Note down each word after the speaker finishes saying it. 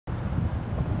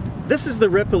This is the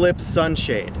RipaLip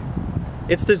SunShade.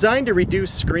 It's designed to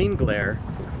reduce screen glare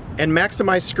and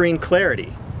maximize screen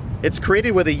clarity. It's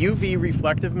created with a UV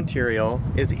reflective material,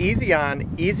 is easy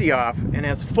on, easy off, and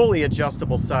has fully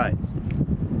adjustable sides.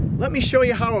 Let me show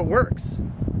you how it works.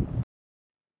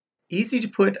 Easy to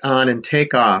put on and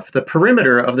take off, the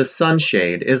perimeter of the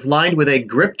SunShade is lined with a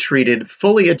grip-treated,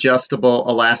 fully adjustable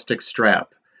elastic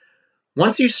strap.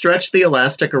 Once you stretch the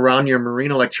elastic around your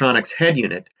marine electronics head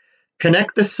unit,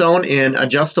 connect the sewn-in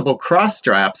adjustable cross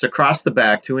straps across the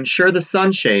back to ensure the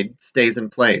SunShade stays in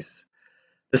place.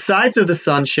 The sides of the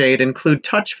SunShade include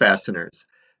touch fasteners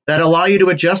that allow you to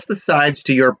adjust the sides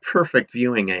to your perfect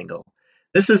viewing angle.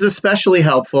 This is especially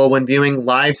helpful when viewing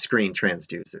live screen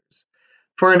transducers.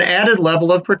 For an added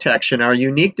level of protection, our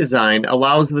unique design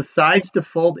allows the sides to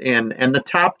fold in and the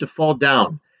top to fold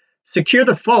down. Secure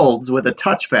the folds with a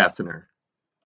touch fastener.